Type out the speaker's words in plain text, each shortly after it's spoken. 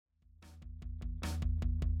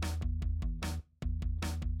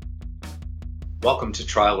Welcome to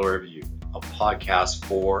Trial Lawyer Review, a podcast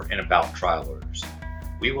for and about trial lawyers.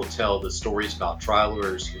 We will tell the stories about trial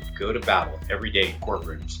lawyers who go to battle every day in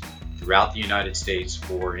courtrooms throughout the United States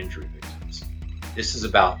for injury victims. This is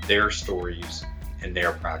about their stories and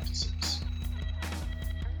their practices.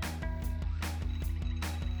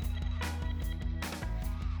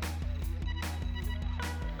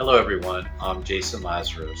 Hello everyone, I'm Jason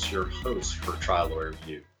Lazarus, your host for Trial Lawyer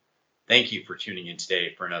Review. Thank you for tuning in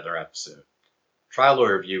today for another episode. Trial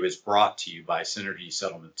Lawyer Review is brought to you by Synergy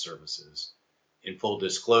Settlement Services. In full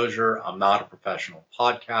disclosure, I'm not a professional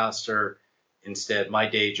podcaster. Instead, my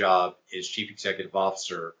day job is Chief Executive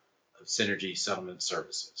Officer of Synergy Settlement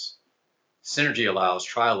Services. Synergy allows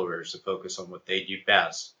trial lawyers to focus on what they do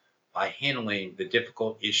best by handling the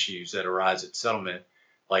difficult issues that arise at settlement,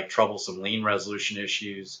 like troublesome lien resolution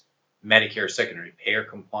issues, Medicare secondary payer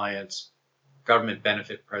compliance, government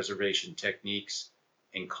benefit preservation techniques,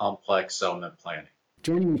 and complex settlement planning.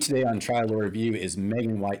 Joining me today on Trial Lawyer Review is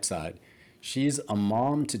Megan Whiteside. She's a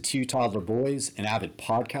mom to 2 toddler boys, an avid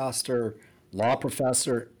podcaster, law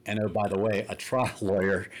professor, and oh, by the way, a trial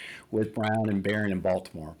lawyer with Brown and Barron in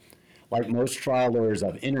Baltimore. Like most trial lawyers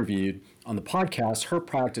I've interviewed on the podcast, her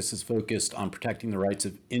practice is focused on protecting the rights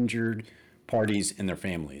of injured parties and their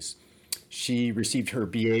families. She received her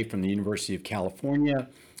BA from the University of California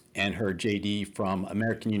and her JD from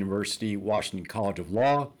American University Washington College of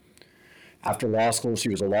Law. After law school, she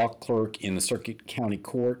was a law clerk in the Circuit County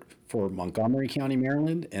Court for Montgomery County,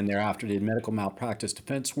 Maryland, and thereafter did medical malpractice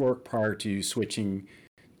defense work prior to switching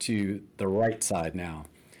to the right side now.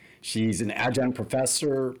 She's an adjunct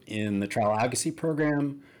professor in the trial advocacy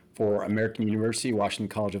program for American University Washington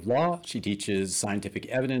College of Law. She teaches scientific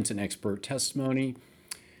evidence and expert testimony.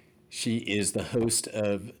 She is the host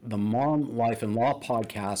of the Mom, Life, and Law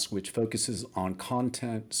podcast, which focuses on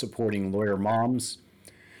content supporting lawyer moms.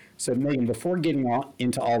 So Megan, before getting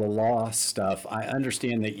into all the law stuff, I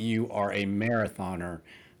understand that you are a marathoner.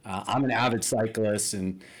 I'm an avid cyclist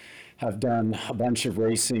and have done a bunch of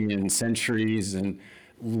racing in centuries and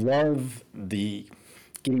love the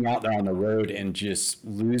getting out there on the road and just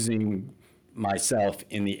losing myself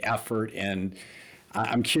in the effort. And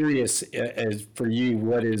I'm curious, as for you,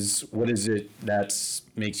 what is it that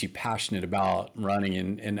makes you passionate about running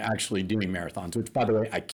and actually doing marathons? Which, by the way,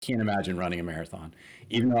 I can't imagine running a marathon.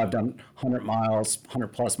 Even though I've done 100 miles, 100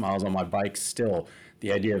 plus miles on my bike, still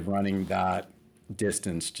the idea of running that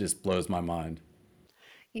distance just blows my mind.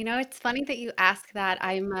 You know, it's funny that you ask that.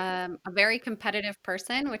 I'm a very competitive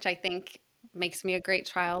person, which I think makes me a great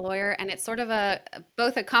trial lawyer. And it's sort of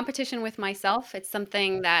both a competition with myself. It's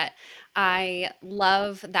something that I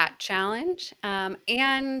love that challenge.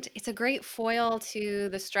 And it's a great foil to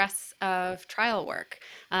the stress of trial work.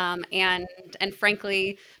 And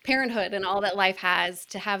frankly, parenthood and all that life has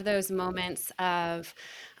to have those moments of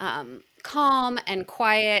calm and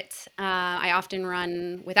quiet. I often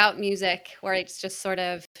run without music, where it's just sort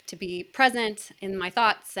of to be present in my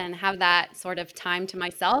thoughts and have that sort of time to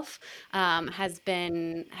myself has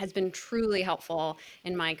been truly helpful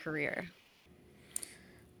in my career.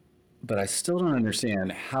 But I still don't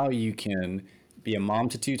understand how you can be a mom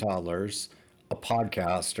to 2 toddlers, a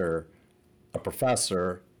podcaster, a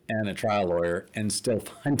professor, and a trial lawyer and still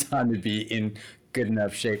find time to be in good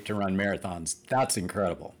enough shape to run marathons. That's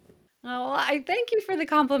incredible. Oh, well, I thank you for the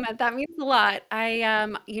compliment. That means a lot.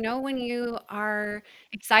 When you are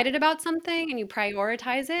excited about something and you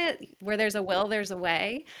prioritize it, where there's a will, there's a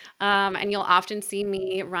way. And you'll often see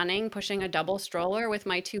me running, pushing a double stroller with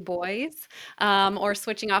my 2 boys, or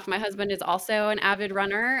switching off. My husband is also an avid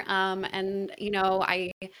runner.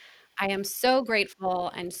 I am so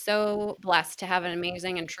grateful and so blessed to have an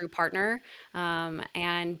amazing and true partner.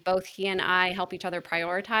 And both he and I help each other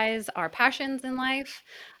prioritize our passions in life.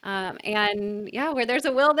 And yeah, where there's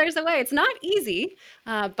a will, there's a way. It's not easy,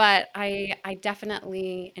 but I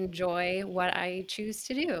definitely enjoy what I choose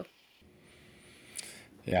to do.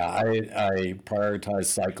 Yeah, I prioritize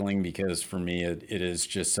cycling because for me it is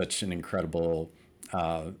just such an incredible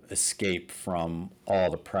escape from all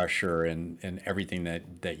the pressure and everything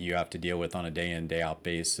that you have to deal with on a day in, day out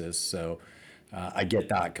basis. So I get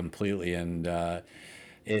that completely. And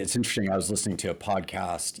it's interesting. I was listening to a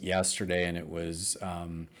podcast yesterday and it was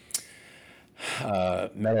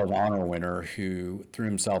Medal of Honor winner who threw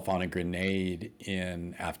himself on a grenade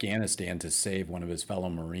in Afghanistan to save one of his fellow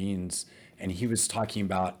Marines. And he was talking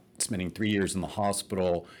about spending 3 years in the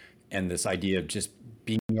hospital and this idea of just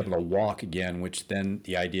being able to walk again, which then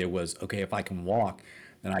the idea was, okay, if I can walk,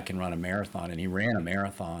 then I can run a marathon. And he ran a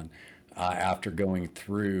marathon after going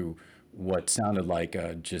through what sounded like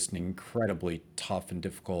just an incredibly tough and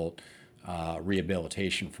difficult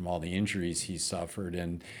rehabilitation from all the injuries he suffered.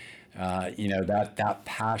 And that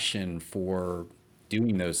passion for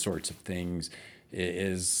doing those sorts of things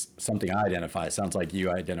is something I identify. It sounds like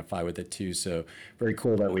you identify with it too. So very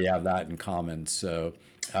cool that we have that in common. So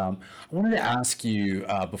I wanted to ask you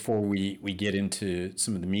before we get into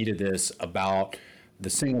some of the meat of this about the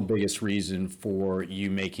single biggest reason for you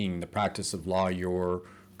making the practice of law your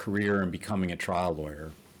career and becoming a trial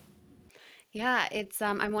lawyer. Yeah, it's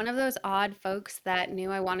I'm one of those odd folks that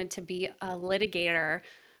knew I wanted to be a litigator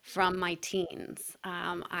from my teens.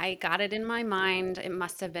 I got it in my mind, it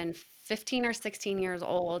must have been 15 or 16 years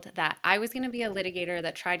old, that I was going to be a litigator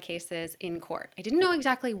that tried cases in court. I didn't know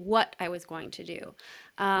exactly what I was going to do.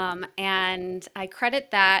 And I credit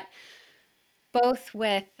that both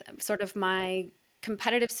with sort of my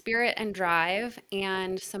competitive spirit and drive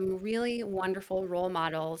and some really wonderful role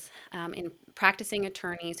models in practicing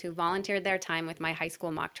attorneys who volunteered their time with my high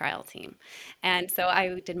school mock trial team. And so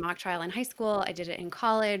I did mock trial in high school, I did it in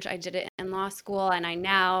college, I did it in law school, and I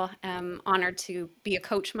now am honored to be a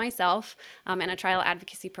coach myself and a trial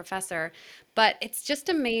advocacy professor. But it's just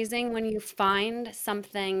amazing when you find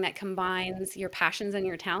something that combines your passions and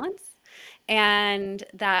your talents, and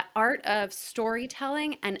that art of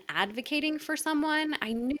storytelling and advocating for someone.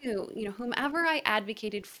 I knew, whomever I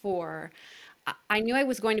advocated for, I knew I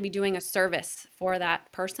was going to be doing a service for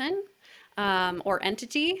that person or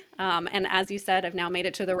entity. And as you said, I've now made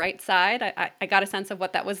it to the right side. I got a sense of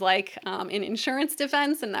what that was like in insurance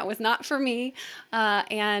defense, and that was not for me.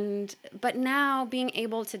 But now being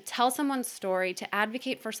able to tell someone's story, to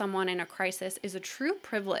advocate for someone in a crisis, is a true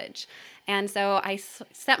privilege. And so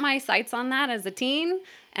set my sights on that as a teen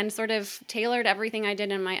and sort of tailored everything I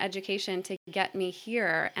did in my education to get me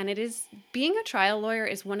here. And being a trial lawyer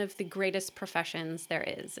is one of the greatest professions there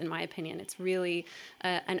is, in my opinion. It's really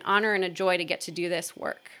an honor and a joy to get to do this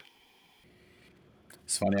work.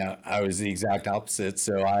 It's funny. I was the exact opposite.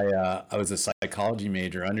 So I was a psychology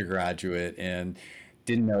major undergraduate and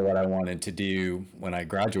didn't know what I wanted to do when I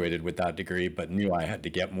graduated with that degree, but knew I had to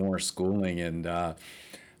get more schooling. And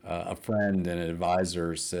a friend and an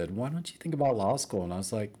advisor said, "Why don't you think about law school?" And I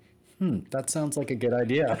was like, that sounds like a good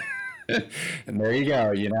idea. And there you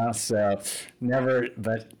go, So never,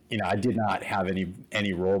 but I did not have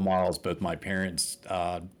any role models. Both my parents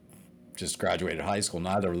just graduated high school.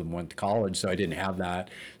 Neither of them went to college, so I didn't have that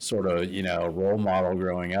sort of role model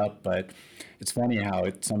growing up. But it's funny how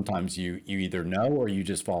sometimes you either know or you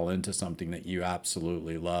just fall into something that you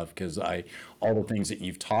absolutely love. Because I all the things that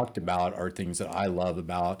you've talked about are things that I love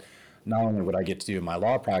about not only what I get to do in my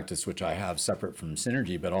law practice, which I have separate from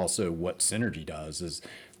Synergy, but also what Synergy does is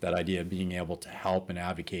that idea of being able to help and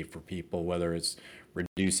advocate for people, whether it's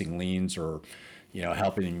reducing liens or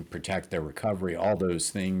helping protect their recovery. All those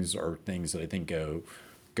things are things that I think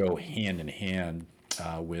go hand in hand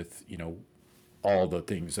with all the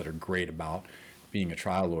things that are great about being a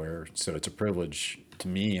trial lawyer. So it's a privilege to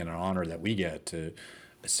me and an honor that we get to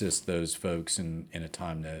assist those folks in a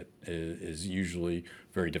time that is usually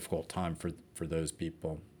a very difficult time for those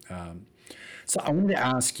people. So I wanted to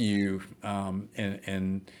ask you,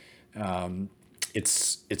 and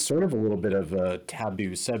it's sort of a little bit of a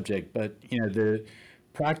taboo subject, but the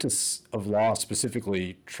practice of law,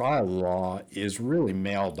 specifically trial law, is really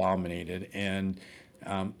male dominated. And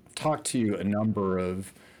talked to a number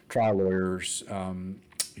of trial lawyers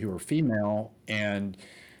who are female, and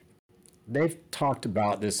they've talked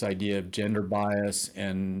about this idea of gender bias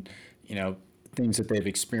and things that they've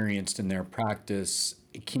experienced in their practice.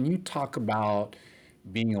 Can you talk about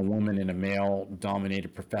being a woman in a male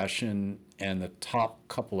dominated profession and the top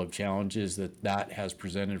couple of challenges that has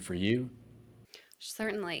presented for you?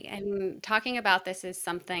 Certainly. And talking about this is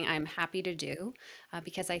something I'm happy to do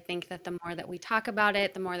because I think that the more that we talk about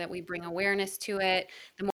it, the more that we bring awareness to it,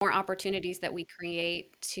 the more opportunities that we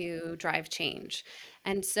create to drive change.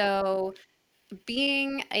 And so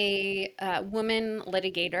being a woman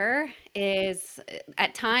litigator is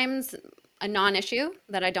at times a non-issue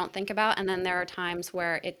that I don't think about, and then there are times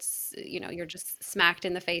where you're just smacked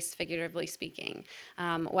in the face, figuratively speaking,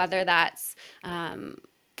 whether that's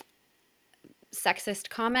sexist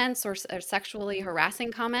comments or sexually harassing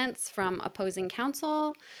comments from opposing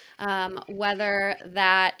counsel, whether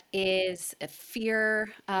that is a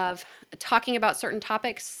fear of talking about certain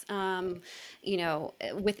topics,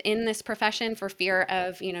 within this profession for fear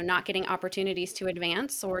of, not getting opportunities to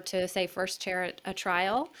advance or to say first chair at a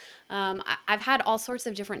trial. I've had all sorts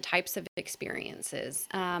of different types of experiences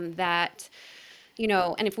that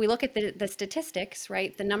and if we look at the statistics,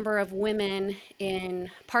 right, the number of women in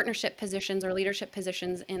partnership positions or leadership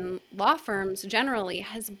positions in law firms generally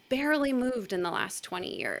has barely moved in the last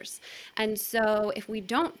 20 years. And so if we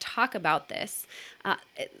don't talk about this,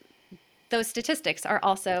 those statistics are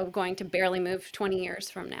also going to barely move 20 years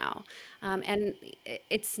from now. And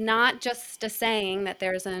it's not just a saying that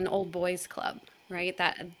there's an old boys club, right?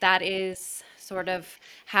 That is sort of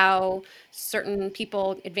how certain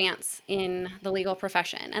people advance in the legal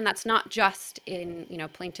profession, and that's not just in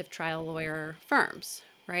plaintiff trial lawyer firms,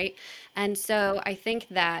 right? And so I think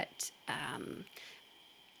that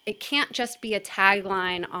it can't just be a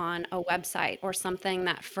tagline on a website or something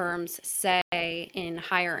that firms say in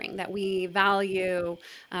hiring that we value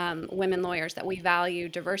women lawyers, that we value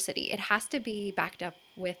diversity. It has to be backed up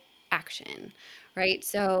with action, right?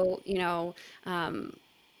 So,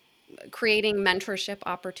 creating mentorship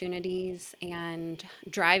opportunities and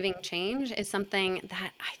driving change is something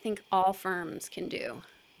that I think all firms can do.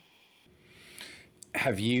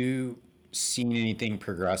 Have you seen anything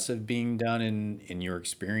progressive being done in your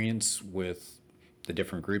experience with the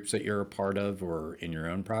different groups that you're a part of or in your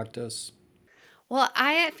own practice? Well,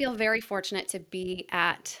 I feel very fortunate to be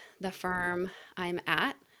at the firm I'm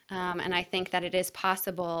at. And I think that it is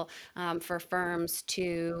possible for firms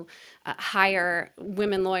to hire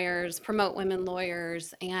women lawyers, promote women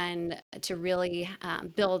lawyers, and to really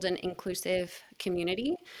build an inclusive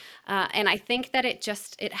community. And I think that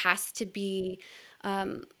it has to be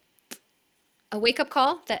a wake up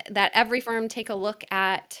call that every firm take a look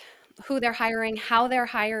at who they're hiring, how they're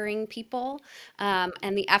hiring people,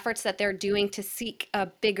 and the efforts that they're doing to seek a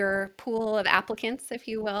bigger pool of applicants, if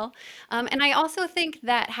you will. And I also think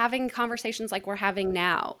that having conversations like we're having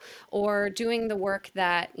now, or doing the work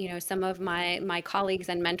that some of my colleagues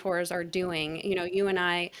and mentors are doing. You and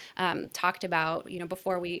I talked about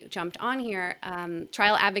before we jumped on here.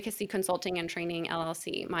 Trial Advocacy Consulting and Training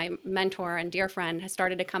LLC. My mentor and dear friend has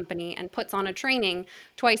started a company and puts on a training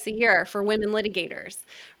twice a year for women litigators,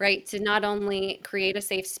 right? To not only create a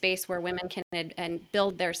safe space where women can and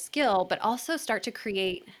build their skill, but also start to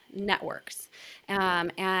create networks.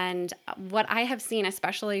 And what I have seen,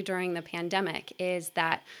 especially during the pandemic, is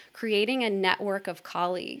that creating a network of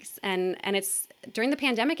colleagues, and it's during the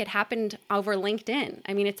pandemic, it happened over LinkedIn.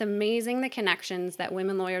 I mean, it's amazing the connections that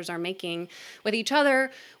women lawyers are making with each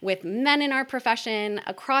other, with men in our profession,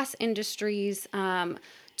 across industries.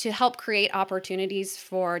 To help create opportunities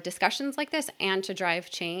for discussions like this and to drive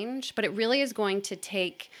change. But it really is going to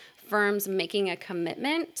take firms making a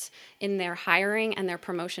commitment in their hiring and their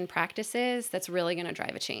promotion practices that's really going to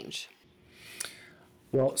drive a change.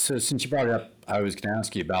 Well, so since you brought it up, I was going to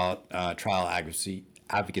ask you about trial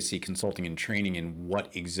advocacy consulting and training and what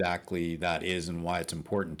exactly that is and why it's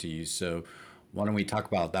important to you. So why don't we talk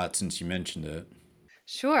about that since you mentioned it?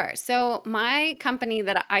 Sure. So my company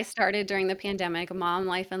that I started during the pandemic, Mom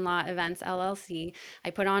Life and Law Events LLC, I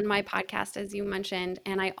put on my podcast, as you mentioned,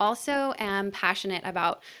 and I also am passionate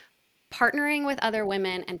about partnering with other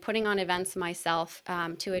women and putting on events myself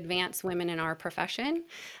to advance women in our profession.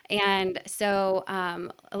 And so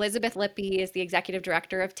Elizabeth Lippy is the executive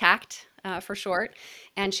director of TACT. For short,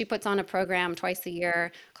 and she puts on a program twice a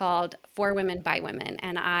year called For Women by Women,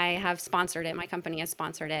 and I have sponsored it. My company has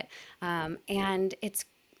sponsored it, and it's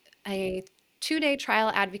a 2-day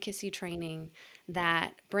trial advocacy training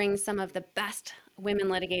that brings some of the best women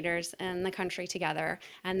litigators in the country together,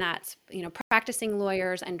 and that's practicing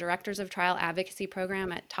lawyers and directors of trial advocacy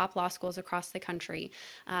program at top law schools across the country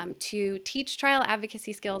to teach trial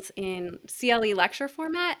advocacy skills in CLE lecture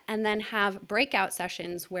format, and then have breakout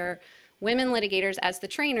sessions where women litigators, as the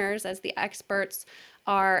trainers, as the experts,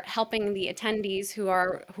 are helping the attendees who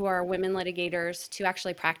are women litigators to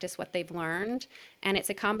actually practice what they've learned. And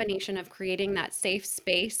it's a combination of creating that safe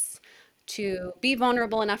space to be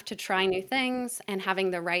vulnerable enough to try new things and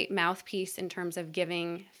having the right mouthpiece in terms of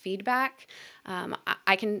giving feedback.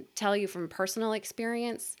 I can tell you from personal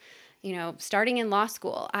experience, starting in law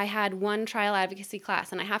school, I had one trial advocacy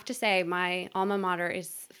class, and I have to say my alma mater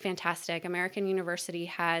is fantastic. American University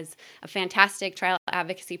has a fantastic trial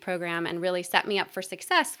advocacy program and really set me up for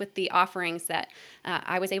success with the offerings that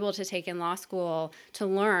I was able to take in law school to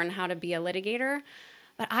learn how to be a litigator.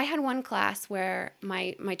 But I had one class where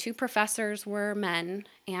my two professors were men,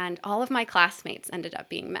 and all of my classmates ended up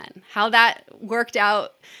being men. How that worked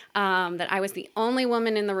out, that I was the only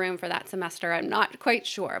woman in the room for that semester, I'm not quite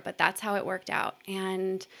sure, but that's how it worked out.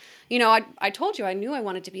 And I told you I knew I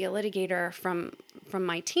wanted to be a litigator from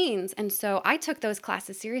my teens, and so I took those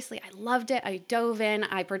classes seriously. I loved it. I dove in.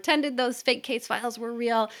 I pretended those fake case files were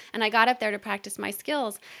real, and I got up there to practice my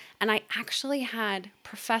skills. And I actually had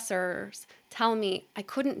professors tell me I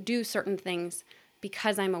couldn't do certain things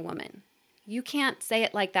because I'm a woman. You can't say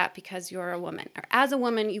it like that because you're a woman. Or as a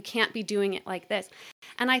woman, you can't be doing it like this.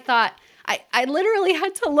 And I thought, I literally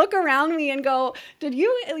had to look around me and go, did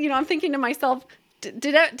I'm thinking to myself, did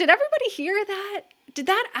everybody hear that? Did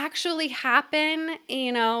that actually happen,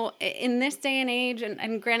 in this day and age?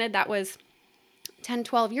 And granted, that was 10,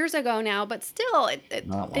 12 years ago now, but still, Not it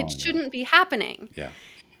long ago. shouldn't be happening. Yeah.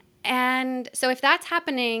 And so if that's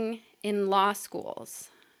happening in law schools,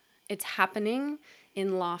 it's happening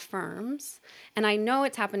in law firms. And I know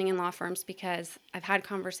it's happening in law firms because I've had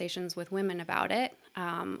conversations with women about it,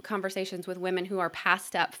 conversations with women who are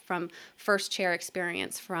passed up from first chair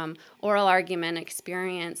experience, from oral argument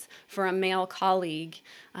experience for a male colleague,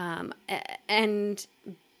 and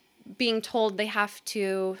being told they have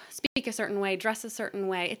to speak a certain way, dress a certain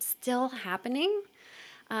way. It's still happening.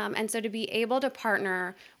 And so to be able to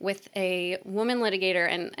partner with a woman litigator,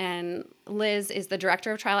 and Liz is the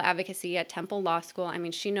director of trial advocacy at Temple Law School. I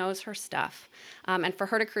mean, she knows her stuff. And for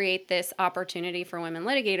her to create this opportunity for women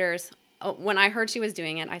litigators, when I heard she was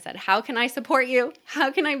doing it, I said, how can I support you?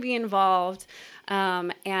 How can I be involved?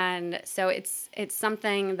 And so it's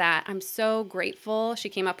something that I'm so grateful she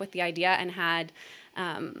came up with the idea and had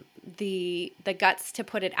the guts to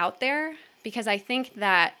put it out there, because I think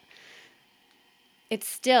that it's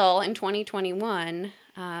still in 2021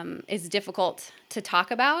 is difficult to talk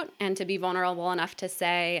about and to be vulnerable enough to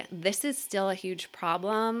say, this is still a huge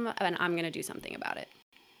problem and I'm going to do something about it.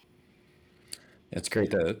 It's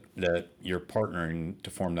great that you're partnering to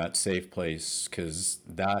form that safe place, because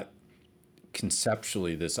that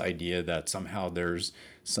conceptually, this idea that somehow there's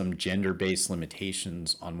some gender-based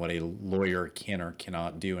limitations on what a lawyer can or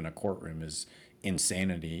cannot do in a courtroom is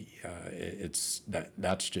insanity. It's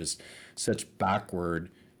that's just such backward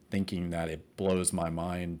thinking that it blows my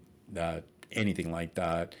mind that anything like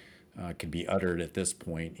that could be uttered at this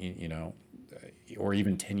point, or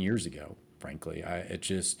even 10 years ago. Frankly, it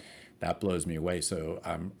just that blows me away. So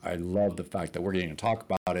I love the fact that we're getting to talk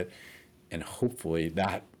about it, and hopefully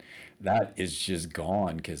that is just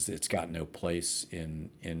gone, because it's got no place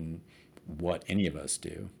in what any of us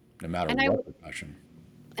do, no matter And I what profession.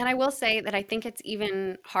 and I will say that I think it's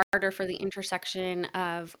even harder for the intersection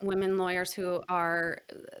of women lawyers who are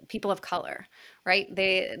people of color, right?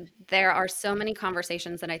 There are so many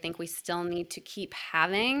conversations that I think we still need to keep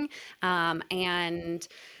having, and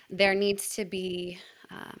there needs to be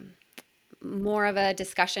um, more of a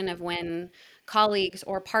discussion of when colleagues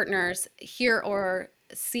or partners hear or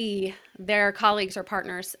see their colleagues or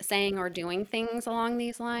partners saying or doing things along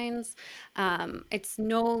these lines. It's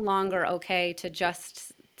no longer okay to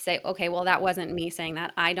just say, okay, well, that wasn't me saying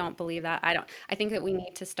that. I don't believe that. I think that we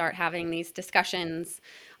need to start having these discussions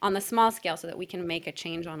on the small scale so that we can make a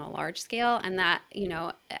change on a large scale. And that,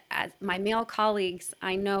 as my male colleagues,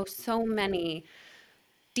 I know so many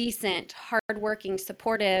decent, hardworking,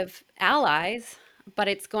 supportive allies, but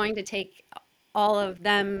it's going to take all of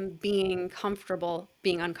them being comfortable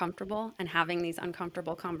being uncomfortable and having these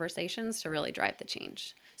uncomfortable conversations to really drive the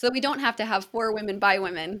change. So we don't have to have for women by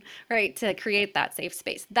women, right, to create that safe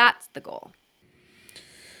space. That's the goal.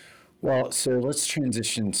 Well, so let's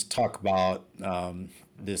transition to talk about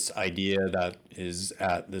this idea that is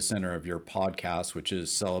at the center of your podcast, which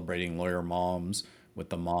is celebrating lawyer moms with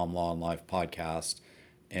the Mom Law and Life podcast.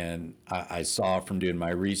 And I saw from doing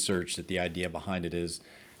my research that the idea behind it is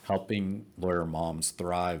helping lawyer moms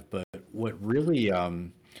thrive. But what really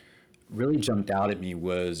jumped out at me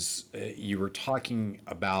was you were talking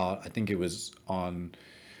about, I think it was on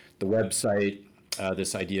the website,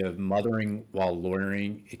 this idea of mothering while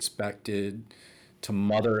lawyering, expected to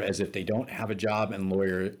mother as if they don't have a job and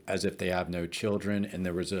lawyer as if they have no children. And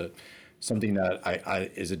there was a something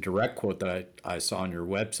that is a direct quote that I saw on your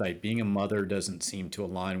website. Being a mother doesn't seem to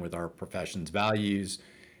align with our profession's values.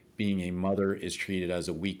 Being a mother is treated as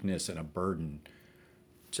a weakness and a burden.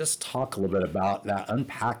 Just talk a little bit about that,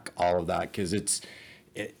 unpack all of that, because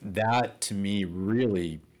that to me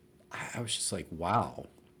really, I was just like, wow.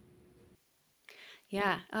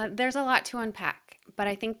 Yeah, there's a lot to unpack, but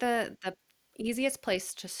I think the easiest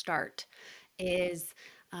place to start is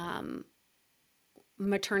um,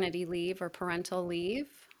 maternity leave or parental leave,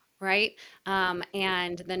 right?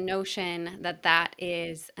 And the notion that that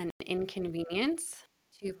is an inconvenience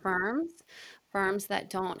to firms that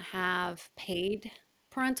don't have paid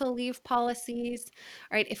parental leave policies,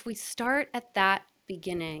 right? If we start at that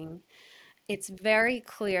beginning, it's very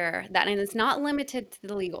clear that, and it's not limited to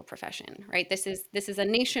the legal profession, right? This is a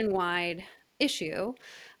nationwide issue,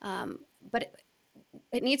 but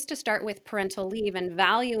it needs to start with parental leave and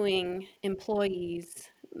valuing employees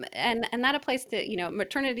And that applies to,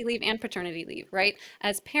 maternity leave and paternity leave, right?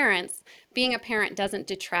 As parents, being a parent doesn't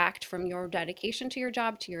detract from your dedication to your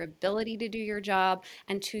job, to your ability to do your job,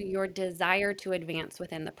 and to your desire to advance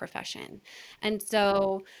within the profession. And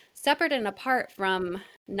so, separate and apart from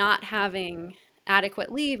not having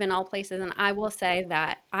adequate leave in all places. And I will say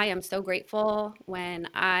that I am so grateful. When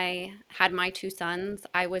I had my two sons,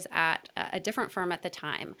 I was at a different firm at the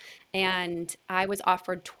time, and I was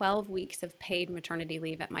offered 12 weeks of paid maternity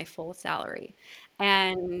leave at my full salary.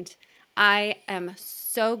 And I am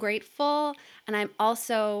so grateful. And I'm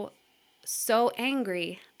also so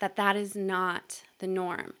angry that that is not the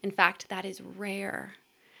norm. In fact, that is rare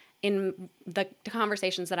in the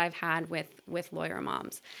conversations that I've had with lawyer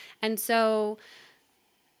moms. And so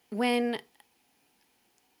when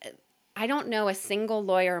I don't know a single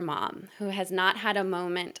lawyer mom who has not had a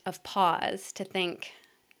moment of pause to think,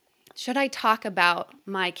 should I talk about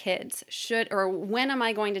my kids? Or when am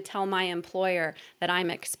I going to tell my employer that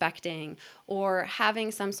I'm expecting, or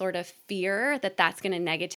having some sort of fear that that's going to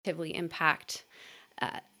negatively impact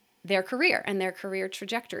uh, their career and their career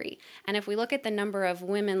trajectory? And if we look at the number of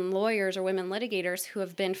women lawyers or women litigators who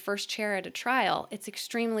have been first chair at a trial, it's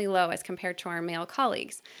extremely low as compared to our male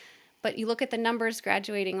colleagues. But you look at the numbers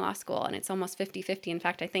graduating law school, and it's almost 50-50. In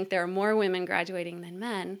fact, I think there are more women graduating than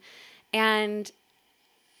men. And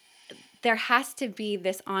there has to be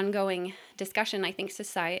this ongoing discussion, I think,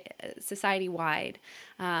 society-wide,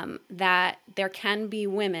 that there can be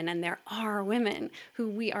women, and there are women, who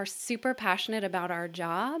we are super passionate about our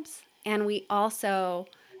jobs, and we also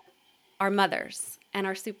are mothers and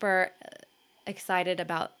are super excited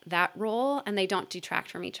about that role, and they don't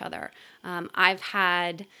detract from each other. I've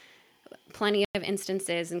had plenty of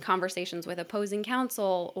instances and conversations with opposing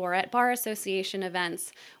counsel or at bar association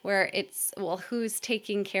events where it's, well, who's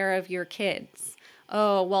taking care of your kids?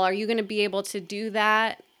 Oh, well, are you going to be able to do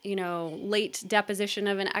that? Late deposition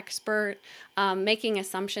of an expert, making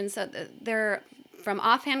assumptions. So they're from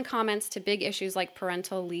offhand comments to big issues like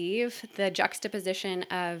parental leave, the juxtaposition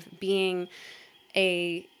of being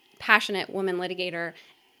a passionate woman litigator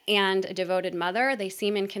and a devoted mother, they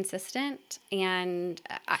seem inconsistent. And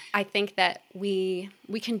I think that we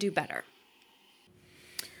can do better.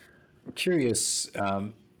 I'm curious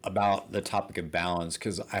about the topic of balance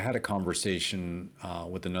because I had a conversation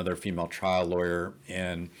with another female trial lawyer,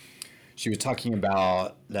 and she was talking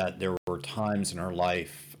about that there were times in her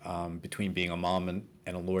life between being a mom and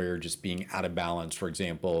a lawyer just being out of balance, for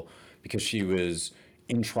example, because she was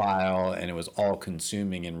in trial and it was all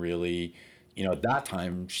consuming, and really, at that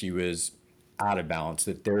time she was out of balance.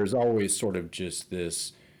 That there's always sort of just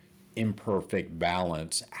this imperfect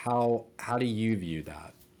balance. How do you view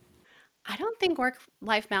that? I don't think work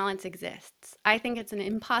life balance exists. I think it's an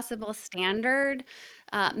impossible standard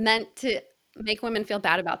meant to make women feel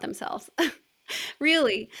bad about themselves.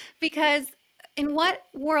 Really, because in what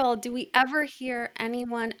world do we ever hear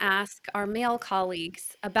anyone ask our male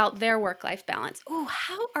colleagues about their work life balance? Oh,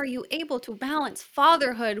 how are you able to balance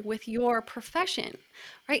fatherhood with your profession?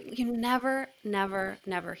 Right? You never, never,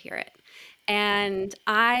 never hear it. And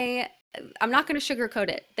I'm not going to sugarcoat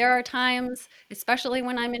it. There are times, especially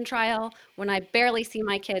when I'm in trial, when I barely see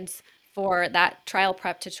my kids for that trial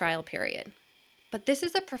prep to trial period. But this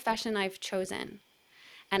is a profession I've chosen.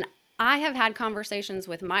 And I have had conversations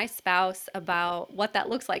with my spouse about what that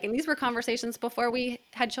looks like. And these were conversations before we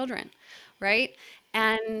had children, right?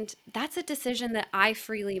 And that's a decision that I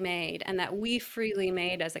freely made and that we freely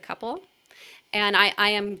made as a couple. And I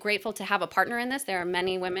am grateful to have a partner in this. There are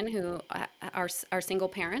many women who are single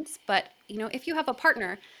parents, but if you have a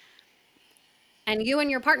partner and you and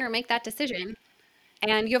your partner make that decision,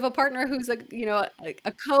 and you have a partner who's a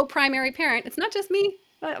co-primary parent, it's not just me.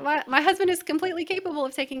 My husband is completely capable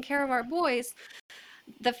of taking care of our boys.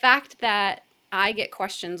 The fact that I get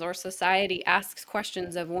questions or society asks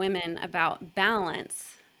questions of women about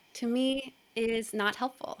balance, to me, is not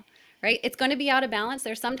helpful, right? It's going to be out of balance.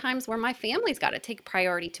 There's some times where my family's got to take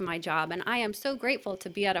priority to my job, and I am so grateful to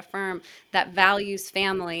be at a firm that values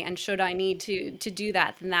family. And should I need to do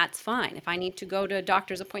that, then that's fine. If I need to go to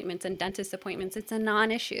doctor's appointments and dentist appointments, it's a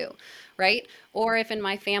non-issue, right? Or if in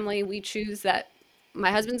my family we choose that my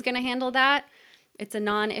husband's going to handle that, it's a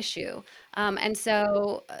non-issue. And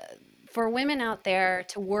so for women out there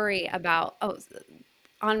to worry about, oh,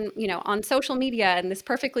 on social media and this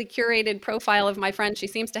perfectly curated profile of my friend, she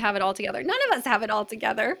seems to have it all together. None of us have it all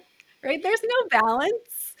together, right? There's no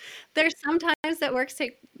balance. There's sometimes that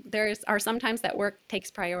sometimes that work takes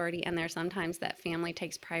priority, and there's sometimes that family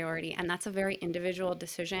takes priority, and that's a very individual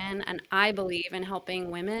decision. And I believe in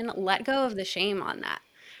helping women let go of the shame on that,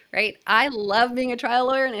 right? I love being a trial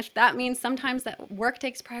lawyer, and if that means sometimes that work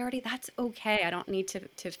takes priority, that's okay. I don't need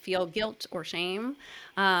to feel guilt or shame.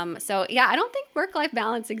 So yeah, I don't think work-life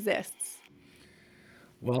balance exists.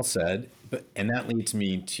 Well said. But and that leads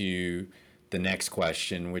me to the next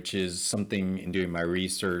question, which is something in doing my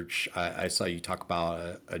research. I saw you talk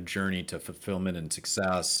about a journey to fulfillment and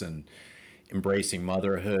success and embracing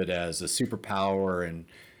motherhood as a superpower and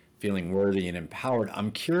feeling worthy and empowered.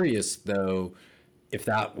 I'm curious though if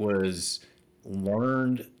that was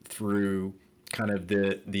learned through kind of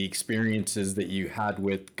the experiences that you had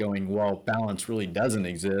with going, well, balance really doesn't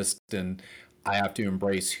exist and I have to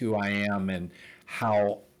embrace who I am and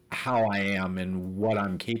how how I am and what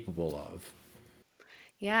I'm capable of.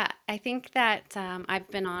 Yeah, I think that I've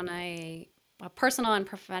been on a personal and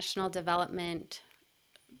professional development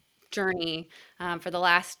journey for the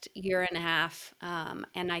last year and a half,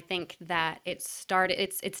 and I think that it's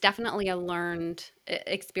definitely a learned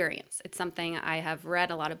experience. It's something I have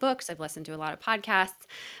read a lot of books, I've listened to a lot of podcasts,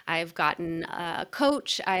 I've gotten a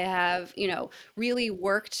coach, I have, really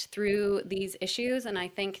worked through these issues, and I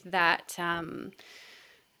think that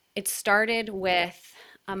it started with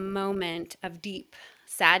a moment of deep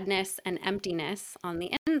sadness and emptiness on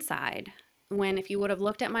the inside. When, if you would have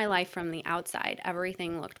looked at my life from the outside,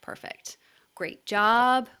 everything looked perfect. Great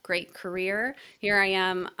job, great career. Here I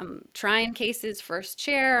am, I'm trying cases first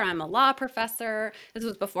chair. I'm a law professor. This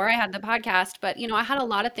was before I had the podcast, but I had a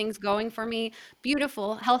lot of things going for me.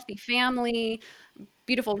 Beautiful, healthy family,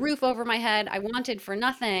 beautiful roof over my head. I wanted for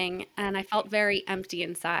nothing, and I felt very empty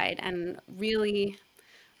inside and really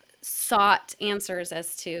sought answers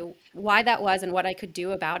as to why that was and what I could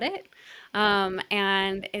do about it.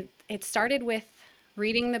 And it started with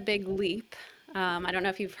reading The Big Leap. I don't know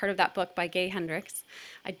if you've heard of that book by Gay Hendricks.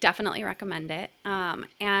 I definitely recommend it.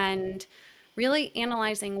 And really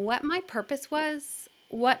analyzing what my purpose was,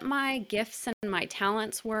 what my gifts and my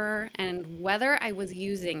talents were, and whether I was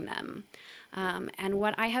using them. And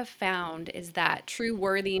what I have found is that true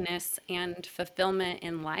worthiness and fulfillment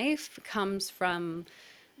in life comes from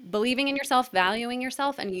believing in yourself, valuing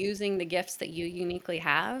yourself, and using the gifts that you uniquely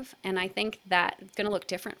have. And I think that it's going to look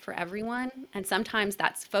different for everyone. And sometimes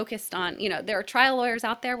that's focused on, there are trial lawyers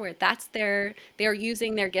out there where they're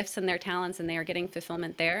using their gifts and their talents and they are getting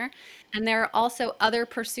fulfillment there. And there are also other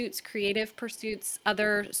pursuits, creative pursuits,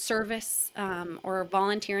 other service or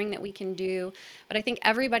volunteering that we can do. But I think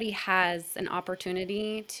everybody has an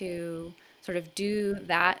opportunity to sort of do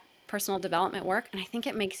that personal development work. And I think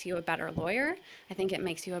it makes you a better lawyer. I think it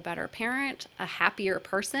makes you a better parent, a happier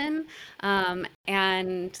person,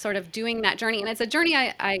 and sort of doing that journey. And it's a journey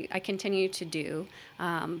I continue to do.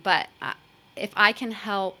 But if I can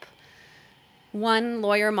help one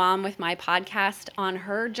lawyer mom with my podcast on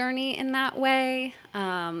her journey in that way,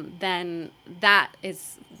 then that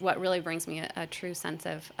is what really brings me a true sense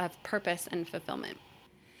of purpose and fulfillment.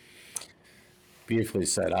 Beautifully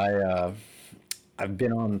said. I've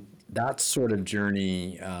been on that sort of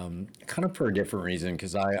journey kind of for a different reason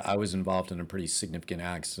because I was involved in a pretty significant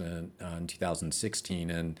accident in 2016,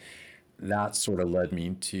 and that sort of led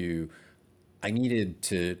me to I needed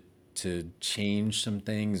to change some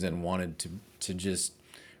things and wanted to just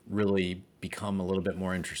really become a little bit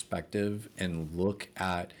more introspective and look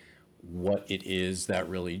at what it is that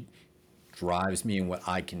really drives me and what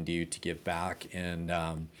I can do to give back. And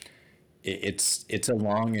it's a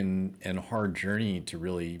long and hard journey to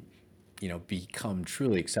really become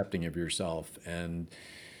truly accepting of yourself. And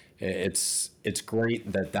it's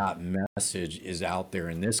great that that message is out there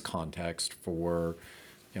in this context for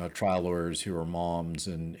trial lawyers who are moms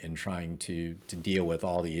and trying to deal with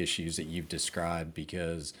all the issues that you've described,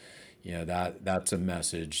 because that's a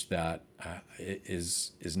message that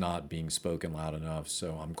is not being spoken loud enough.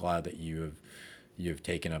 So I'm glad that you have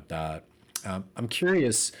taken up that. I'm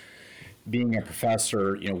curious, being a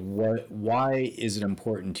professor, why is it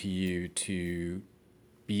important to you to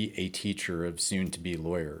be a teacher of soon to be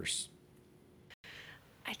lawyers?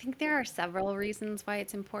 I think there are several reasons why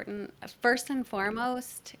it's important. First and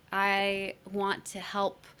foremost, I want to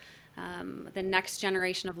help the next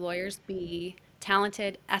generation of lawyers be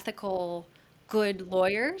talented, ethical, good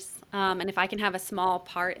lawyers. And if I can have a small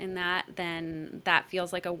part in that, then that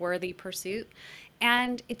feels like a worthy pursuit.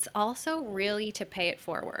 And it's also really to pay it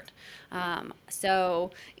forward.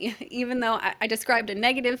 So even though I described a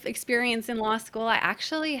negative experience in law school, I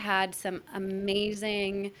actually had some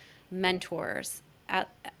amazing mentors at,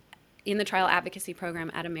 in the trial advocacy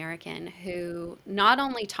program at American, who not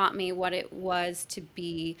only taught me what it was to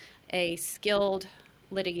be a skilled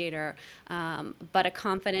litigator, but a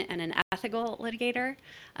confident and an ethical litigator.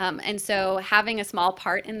 And so having a small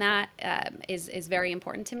part in that is very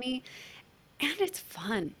important to me. And it's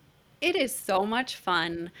fun. It is so much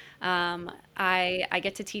fun. I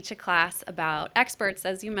get to teach a class about experts,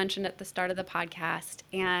 as you mentioned at the start of the podcast,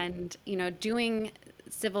 and doing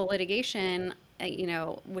civil litigation,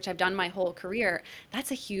 which I've done my whole career.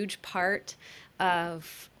 That's a huge part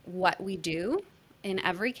of what we do in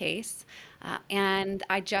every case, and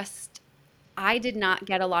I did not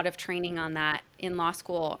get a lot of training on that in law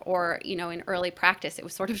school or, in early practice. It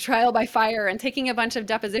was sort of trial by fire and taking a bunch of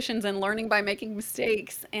depositions and learning by making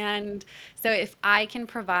mistakes. And so if I can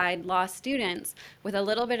provide law students with a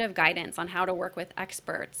little bit of guidance on how to work with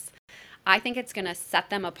experts, I think it's going to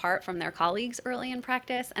set them apart from their colleagues early in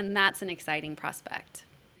practice, and that's an exciting prospect.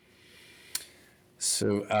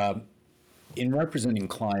 So, in representing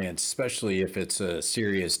clients, especially if it's a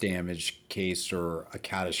serious damage case or a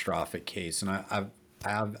catastrophic case, and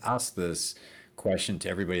I've asked this question to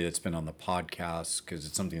everybody that's been on the podcast because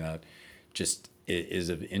it's something that just is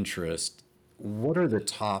of interest. What are the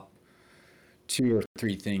top two or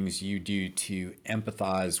three things you do to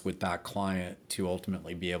empathize with that client to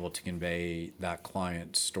ultimately be able to convey that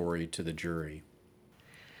client's story to the jury?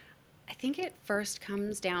 I think it first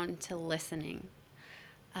comes down to listening.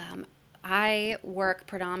 Um, I work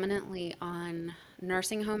predominantly on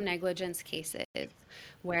nursing home negligence cases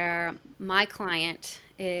where my client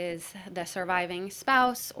is the surviving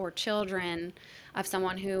spouse or children of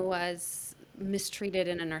someone who was mistreated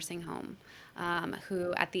in a nursing home,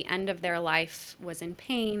 who at the end of their life was in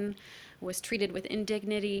pain, was treated with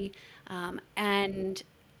indignity, and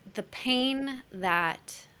the pain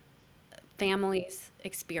that families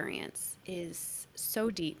experience is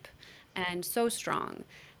so deep and so strong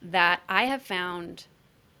that I have found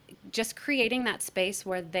just creating that space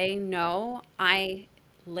where they know I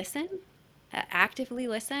listen, actively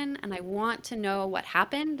listen, and I want to know what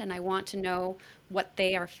happened and I want to know what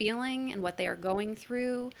they are feeling and what they are going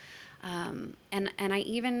through. And I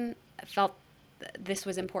even felt this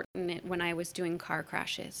was important when I was doing car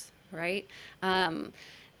crashes, right?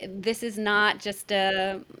 This is not just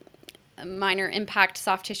a minor impact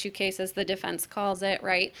soft tissue case, as the defense calls it,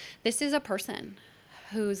 right? This is a person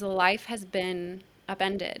whose life has been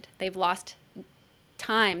upended. They've lost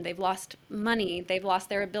time, they've lost money, they've lost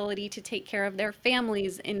their ability to take care of their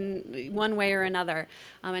families in one way or another.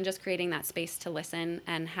 And just creating that space to listen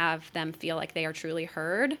and have them feel like they are truly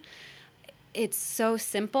heard. It's so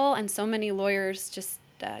simple, and so many lawyers just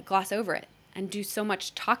gloss over it and do so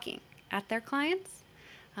much talking at their clients.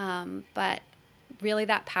 But really,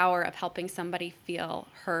 that power of helping somebody feel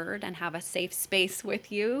heard and have a safe space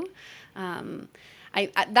with you.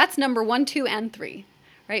 That's number 1, 2, and 3,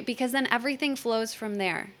 right? Because then everything flows from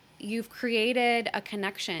there. You've created a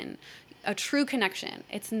connection, a true connection.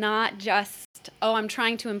 It's not just, oh, I'm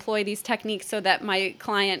trying to employ these techniques so that my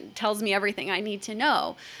client tells me everything I need to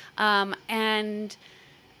know. And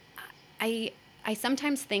I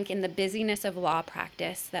sometimes think in the busyness of law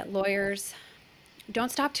practice that lawyers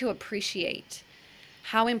don't stop to appreciate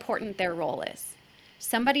how important their role is.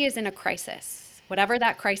 Somebody is in a crisis, whatever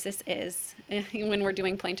that crisis is, when we're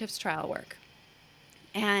doing plaintiff's trial work.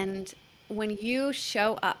 And when you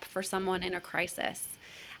show up for someone in a crisis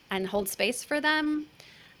and hold space for them,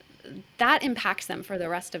 that impacts them for the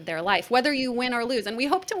rest of their life, whether you win or lose. And we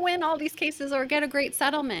hope to win all these cases or get a great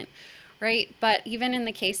settlement, right? But even in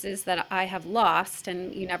the cases that I have lost,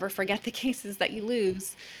 and you never forget the cases that you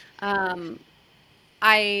lose,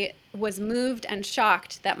 I was moved and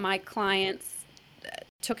shocked that my clients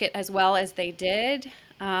took it as well as they did.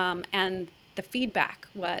 And the feedback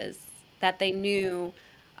was that they knew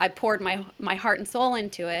I poured my heart and soul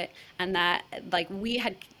into it, and that like we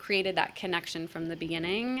had created that connection from the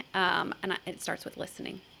beginning. It starts with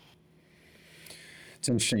listening. It's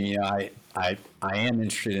interesting. I am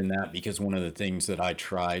interested in that because one of the things that I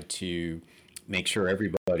try to make sure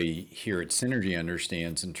everybody here at Synergy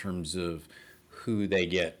understands in terms of who they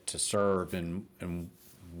get to serve and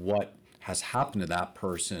what has happened to that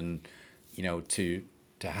person, to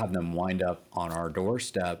have them wind up on our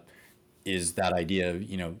doorstep is that idea of,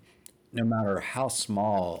 no matter how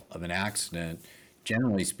small of an accident,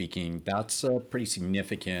 generally speaking, that's a pretty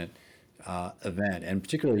significant event. And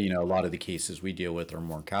particularly, a lot of the cases we deal with are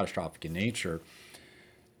more catastrophic in nature.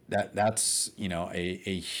 That's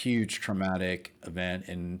a huge traumatic event,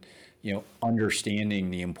 and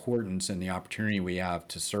understanding the importance and the opportunity we have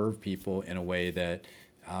to serve people in a way that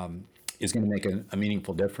is going to make a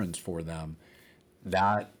meaningful difference for them.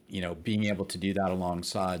 That being able to do that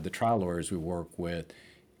alongside the trial lawyers we work with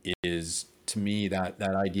is, to me, that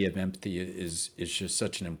idea of empathy is just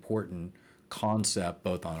such an important concept,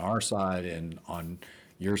 both on our side and on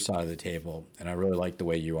your side of the table. And I really like the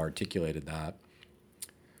way you articulated that.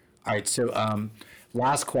 All right, so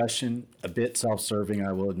last question, a bit self-serving,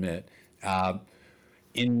 I will admit.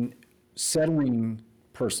 In settling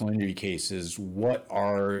personal injury cases, what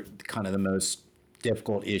are kind of the most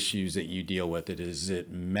difficult issues that you deal with? Is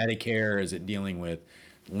it Medicare? Is it dealing with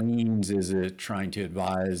liens? Is it trying to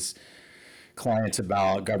advise clients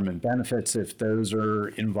about government benefits if those are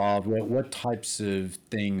involved? What types of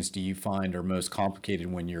things do you find are most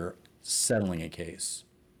complicated when you're settling a case?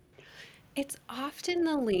 It's often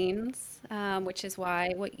the liens, which is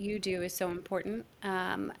why what you do is so important.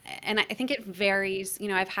 And I think it varies. You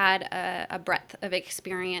know, I've had a breadth of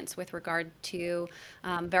experience with regard to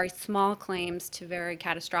very small claims to very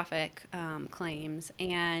catastrophic claims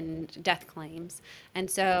and death claims. And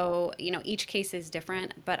so, you know, each case is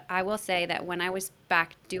different. But I will say that when I was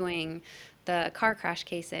back doing the car crash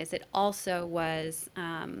cases, it also was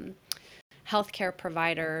healthcare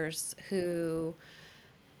providers who,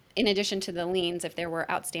 in addition to the liens, if there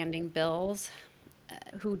were outstanding bills,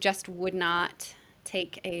 who just would not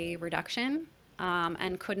take a reduction,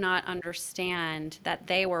 and could not understand that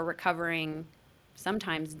they were recovering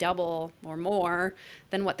sometimes double or more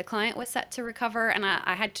than what the client was set to recover. And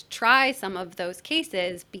I had to try some of those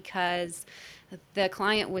cases because the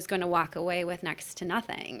client was going to walk away with next to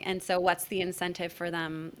nothing. And so, what's the incentive for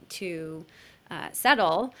them to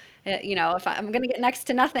settle? You know, if I'm going to get next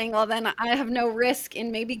to nothing, well, then I have no risk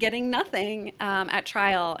in maybe getting nothing at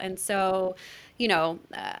trial. And so, you know,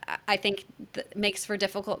 I think that makes for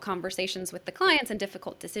difficult conversations with the clients and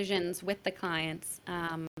difficult decisions with the clients.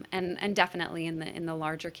 And definitely in the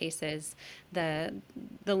larger cases, the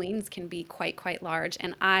liens can be quite large.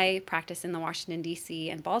 And I practice in the Washington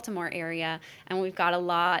D.C. and Baltimore area, and we've got a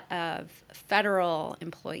lot of federal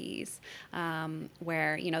employees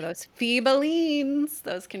where, you know, those FEBA liens,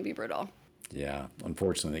 those can be brutal. Yeah,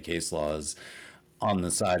 unfortunately, the case law is on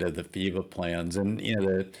the side of the FEBA plans. And, you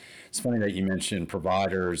know, it's funny that you mentioned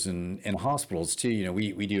providers and hospitals too. You know,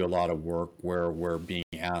 we do a lot of work where we're being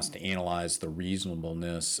asked to analyze the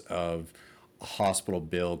reasonableness of a hospital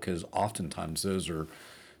bill because oftentimes those are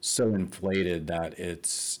so inflated that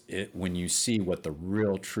when you see what the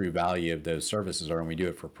real true value of those services are, and we do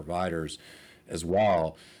it for providers as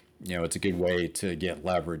well. You know, it's a good way to get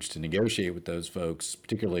leverage to negotiate with those folks,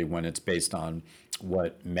 particularly when it's based on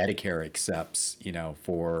what Medicare accepts, you know,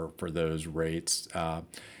 for those rates.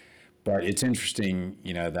 But it's interesting,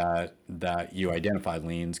 you know, that you identified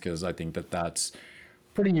liens because I think that's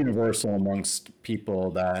pretty universal amongst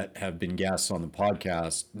people that have been guests on the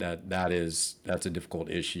podcast. That's a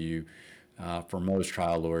difficult issue for most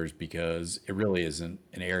trial lawyers because it really isn't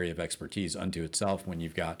an area of expertise unto itself when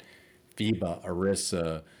you've got FEBA,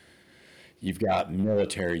 ERISA, you've got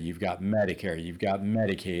military, you've got Medicare, you've got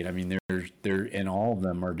Medicaid. I mean, and all of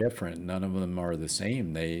them are different. None of them are the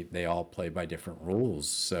same. They all play by different rules.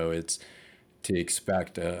 So it's to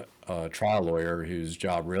expect a trial lawyer whose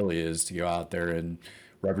job really is to go out there and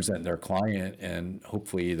represent their client and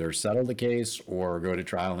hopefully either settle the case or go to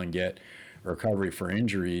trial and get recovery for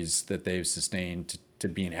injuries that they've sustained. To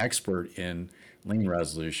be an expert in lien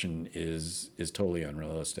resolution is totally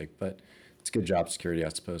unrealistic. But it's good job security, I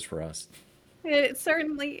suppose, for us. It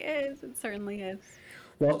certainly is. It certainly is.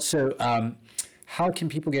 Well, so how can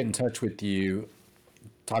people get in touch with you?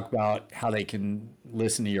 Talk about how they can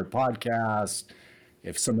listen to your podcast.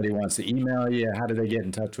 If somebody wants to email you, how do they get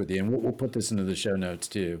in touch with you? And we'll put this into the show notes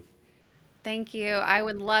too. Thank you. I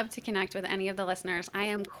would love to connect with any of the listeners. I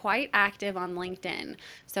am quite active on LinkedIn.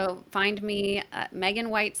 So find me, Megan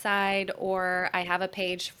Whiteside, or I have a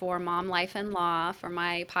page for Mom Life and Law for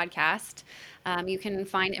my podcast. You can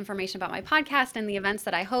find information about my podcast and the events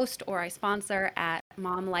that I host or I sponsor at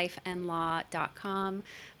momlifeandlaw.com.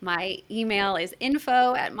 My email is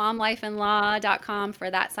info@momlifeandlaw.com for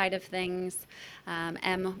that side of things.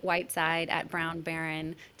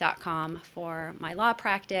 mwhiteside@brownbaron.com for my law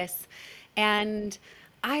practice. And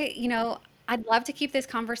I'd love to keep this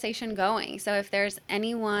conversation going. So if there's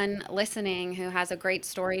anyone listening who has a great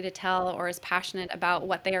story to tell or is passionate about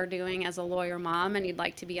what they are doing as a lawyer mom and you'd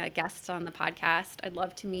like to be a guest on the podcast, I'd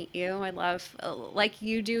love to meet you. I love, like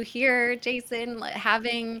you do here, Jason,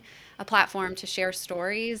 having a platform to share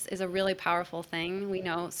stories is a really powerful thing. We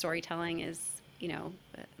know storytelling is,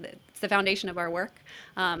 it's the foundation of our work,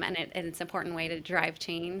 and it's an important way to drive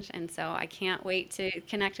change. And so I can't wait to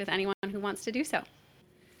connect with anyone who wants to do so.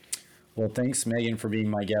 Well, thanks, Megan, for being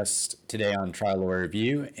my guest today on Trial Lawyer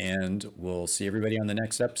Review, and we'll see everybody on the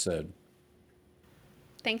next episode.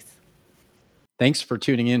 Thanks. Thanks for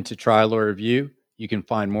tuning in to Trial Lawyer Review. You can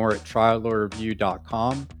find more at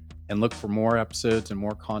triallawyerreview.com and look for more episodes and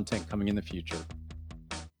more content coming in the future.